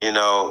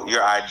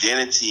 your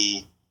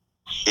identity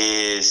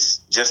is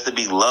just to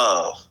be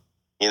loved,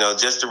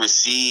 just to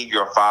receive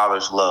your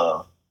Father's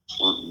love.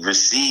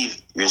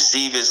 Receive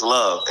His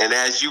love. And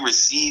as you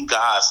receive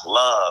God's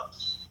love,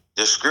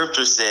 the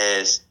scripture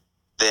says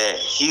that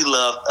He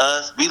loved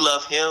us. We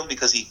love Him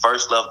because He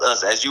first loved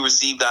us. As you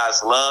receive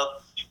God's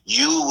love,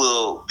 you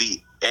will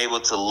be able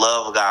to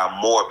love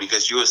God more,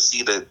 because you will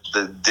see the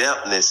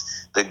depthness,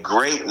 the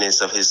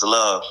greatness of His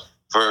love.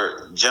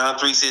 For John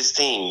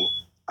 3:16,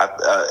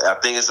 I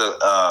think it's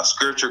a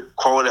scripture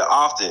quoted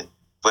often.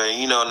 But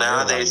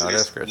nowadays,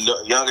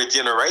 younger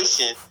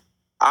generation,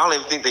 I don't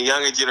even think the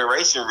younger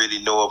generation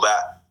really know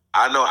about.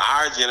 I know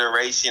our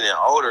generation and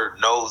older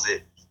knows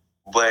it,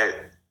 but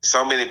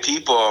so many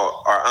people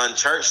are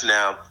unchurched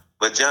now.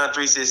 But John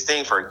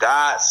 3:16, for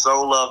God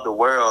so loved the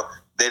world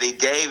that He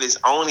gave His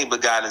only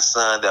begotten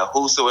Son, that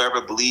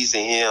whosoever believes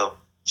in Him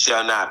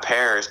shall not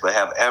perish but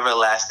have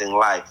everlasting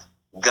life.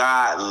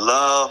 God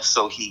loved,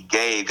 so He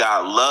gave.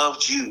 God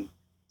loved you,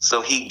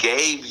 so He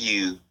gave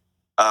you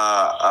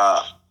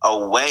a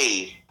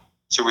way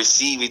to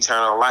receive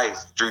eternal life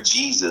through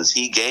Jesus.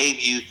 He gave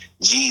you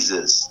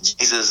Jesus.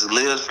 Jesus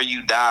lived for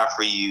you, died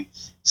for you,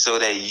 so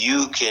that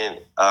you can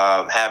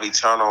have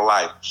eternal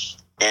life.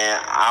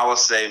 And I would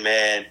say,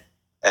 man,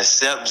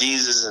 accept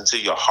Jesus into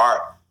your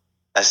heart.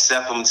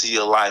 Accept Him into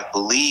your life.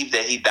 Believe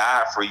that He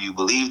died for you.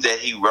 Believe that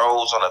He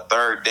rose on the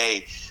third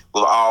day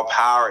with all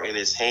power in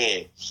His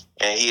hand,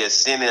 and He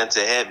ascended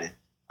into heaven.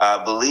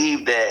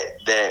 Believe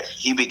that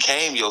He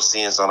became your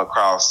sins on the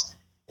cross,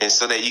 and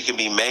so that you can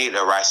be made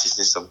the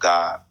righteousness of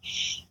God.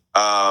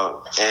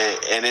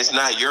 And it's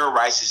not your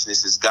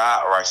righteousness, it's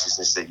God's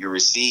righteousness that you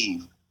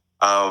receive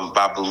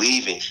by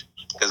believing.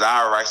 Because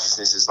our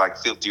righteousness is like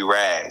filthy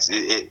rags.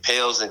 It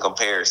pales in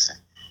comparison.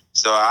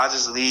 So I'll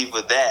just leave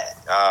with that.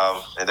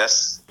 And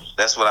that's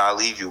what I'll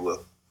leave you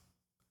with.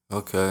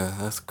 Okay,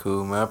 that's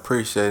cool, man. I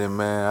appreciate it,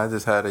 man. I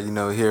just had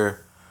to,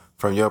 hear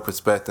from your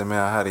perspective, man.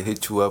 I had to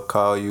hit you up,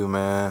 call you,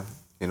 man.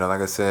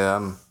 Like I said,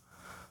 I'm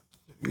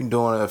you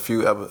doing a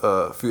few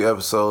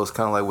episodes,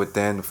 kind of like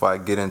within. Before I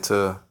get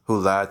into Who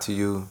Lied to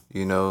You,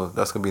 you know,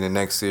 that's gonna be the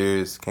next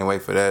series. Can't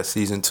wait for that,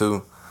 season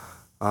 2.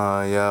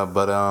 Yeah,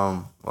 but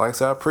like I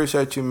said, I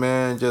appreciate you,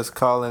 man, just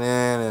calling in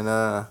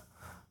and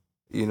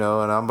you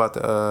know, and I'm about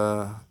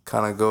to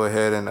kind of go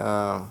ahead and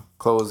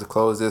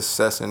close this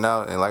session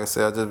out. And like I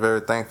said, I'm just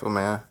very thankful,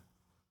 man.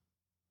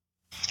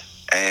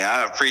 Hey,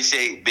 I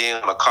appreciate being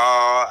on the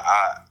call.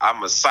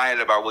 I'm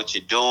excited about what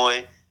you're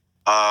doing.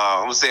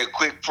 I'm gonna say a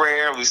quick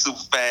prayer. We super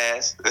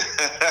fast.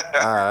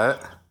 All right.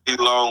 Be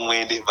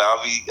long-winded, but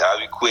I'll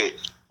be quick.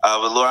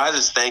 But Lord, I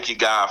just thank you,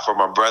 God, for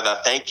my brother.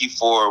 I thank you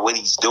for what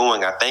he's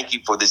doing. I thank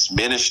you for this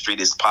ministry,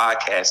 this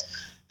podcast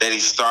that he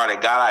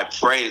started. God, I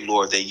pray,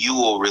 Lord, that you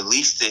will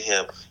release to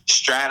him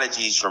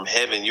strategies from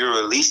heaven. You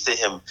release to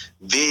him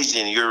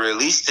vision. You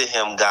release to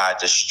him, God,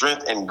 the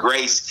strength and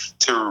grace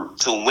to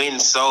win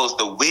souls,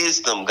 the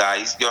wisdom,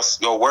 God.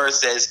 Your word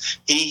says,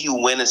 he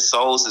who winneth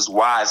souls is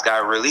wise.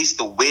 God, release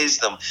the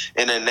wisdom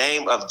in the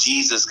name of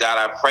Jesus, God.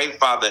 I pray,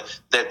 Father,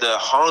 that the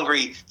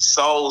hungry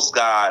souls,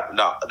 God,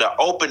 the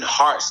open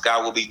hearts,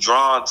 God, will be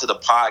drawn to the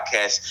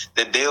podcast,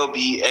 that they'll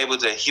be able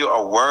to hear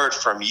a word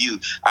from you.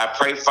 I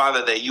pray,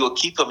 Father, that you will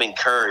keep them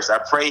encouraged. I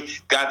pray,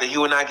 God, that he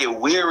will not get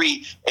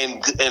weary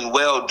and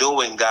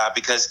well-doing, God,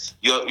 because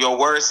your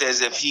word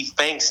says if he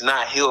faints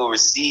not, he'll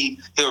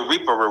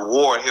reap a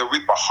reward. He'll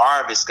reap a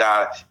harvest,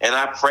 God. And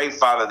I pray,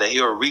 Father, that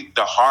he'll reap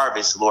the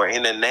harvest, Lord,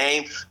 in the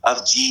name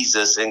of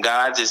Jesus. And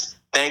God, I just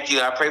thank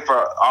you. I pray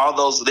for all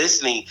those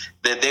listening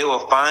that they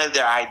will find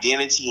their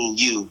identity in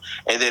you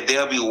and that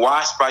they'll be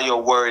washed by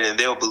your word and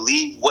they'll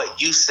believe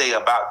what you say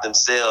about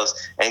themselves.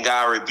 And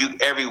God, I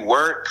rebuke every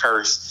word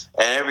curse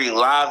and every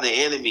lie of the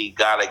enemy,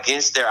 God,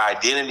 against their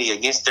identity,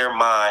 against their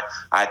mind.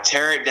 I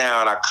tear it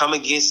down. I come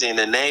against it in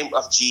the name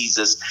of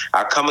Jesus.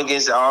 I come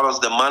against all those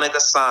demonic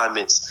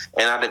assignments,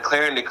 and I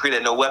declare and decree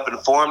that no weapon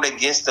formed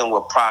against them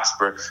will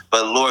prosper.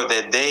 But Lord,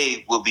 that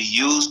they will be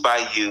used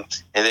by you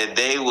and that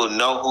they will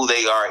know who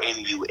they are in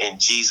you. In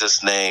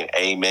Jesus' name,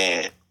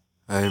 amen.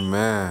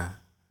 Amen.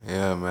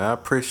 Yeah, man. I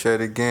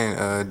appreciate it again,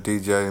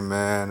 DJ,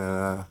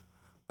 man.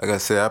 Like I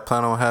said, I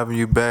plan on having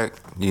you back,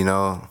 you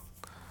know,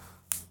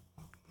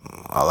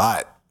 a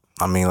lot.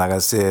 I mean, like I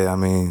said,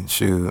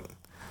 shoot.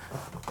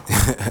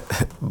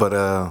 But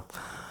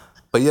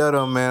yeah,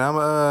 though, man,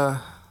 I'm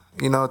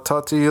you know,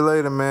 talk to you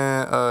later,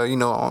 man. You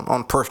know,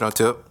 on personal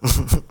tip.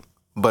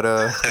 But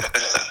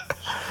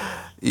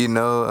you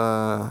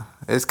know,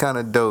 it's kind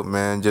of dope,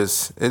 man. It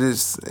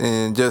is,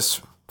 and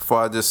just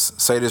before I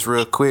just say this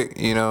real quick,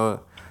 you know,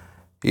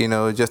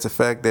 just the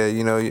fact that,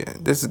 you know,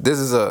 this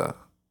is a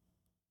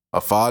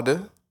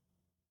father,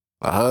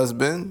 a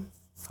husband,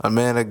 a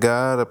man of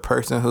God, a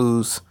person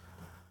who's,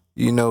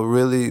 you know,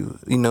 really,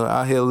 you know,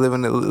 out here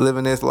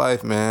living this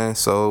life, man.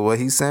 So what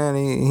he's saying,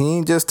 he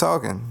ain't just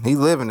talking, he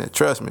living it.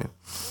 Trust me.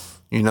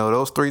 You know,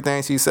 those 3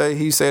 things he said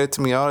it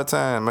to me all the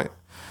time, man.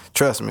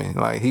 Trust me.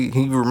 Like he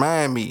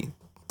remind me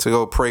to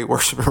go pray,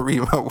 worship, and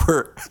read my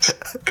word.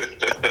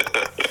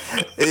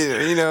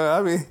 You know,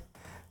 I mean,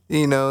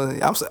 you know,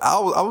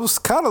 I was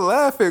kind of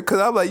laughing because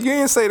I'm like, you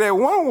didn't say that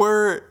one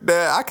word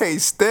that I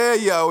can't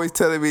stand. You always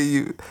telling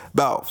me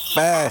about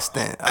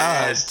fasting.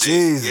 Fast,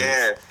 Jesus.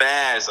 Yeah,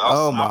 fast.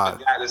 Oh my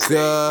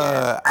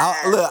God.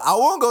 I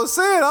won't go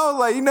say it. I was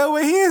like, you know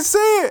what? He didn't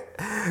say it.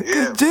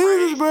 Because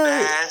Jesus,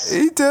 bro,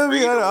 he tell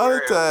me all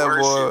the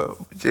time, boy.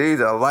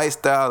 Jesus, a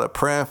lifestyle of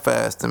prayer and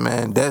fasting,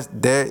 man. That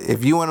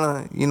if you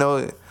want to,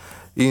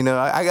 you know,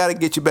 I got to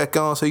get you back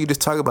on so you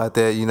just talk about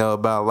that, you know,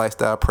 about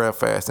lifestyle prayer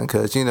fasting.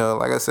 Because, you know,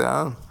 like I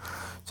said,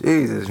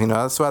 Jesus, you know,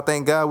 that's why I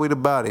thank God we the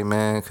body,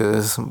 man.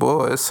 Because,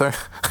 boy, it's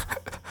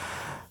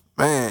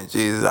man,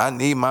 Jesus, I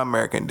need my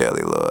American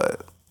Deli, Lord.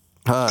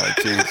 Oh,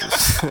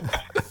 Jesus.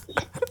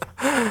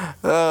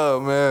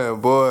 Oh,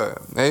 man, boy.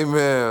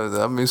 Amen.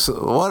 I mean, so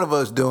one of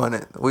us doing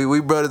it.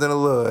 We brothers in the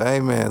Lord.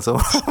 Amen. So,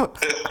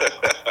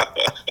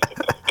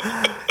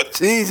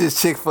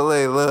 Jesus,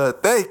 Chick-fil-A,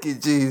 Lord. Thank you,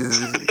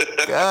 Jesus.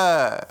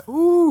 God.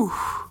 Woo.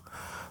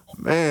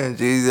 Man,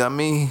 Jesus, I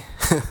mean,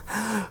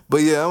 but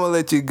yeah, I'm gonna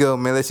let you go,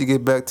 man. Let you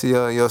get back to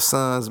your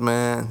sons,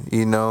 man.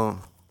 You know,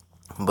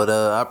 but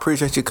I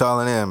appreciate you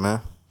calling in,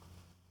 man.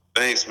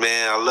 Thanks,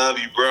 man. I love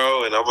you,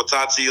 bro, and I'm gonna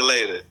talk to you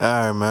later. All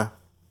right, man.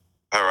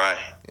 All right.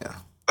 Yeah.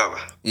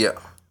 Bye-bye. Yeah.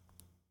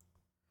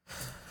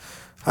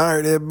 All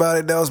right,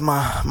 everybody. That was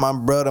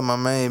my brother, my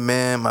main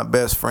man, my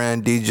best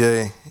friend,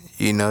 DJ.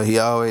 You know,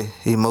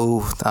 he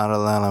moved out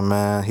of Atlanta,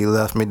 man. He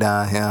left me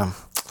down here.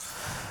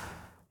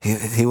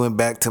 He went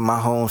back to my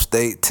home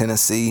state,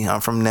 Tennessee.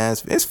 I'm from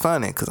Nashville. It's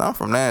funny because I'm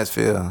from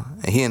Nashville,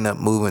 and he ended up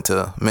moving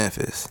to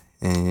Memphis.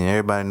 And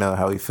everybody know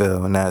how he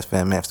felt when Nashville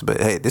and Memphis. But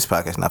hey, this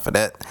podcast not for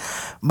that.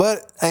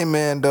 But hey,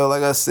 man, though,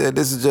 like I said,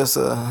 this is just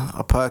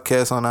a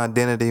podcast on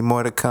identity.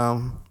 More to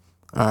come.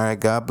 All right,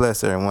 God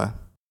bless everyone.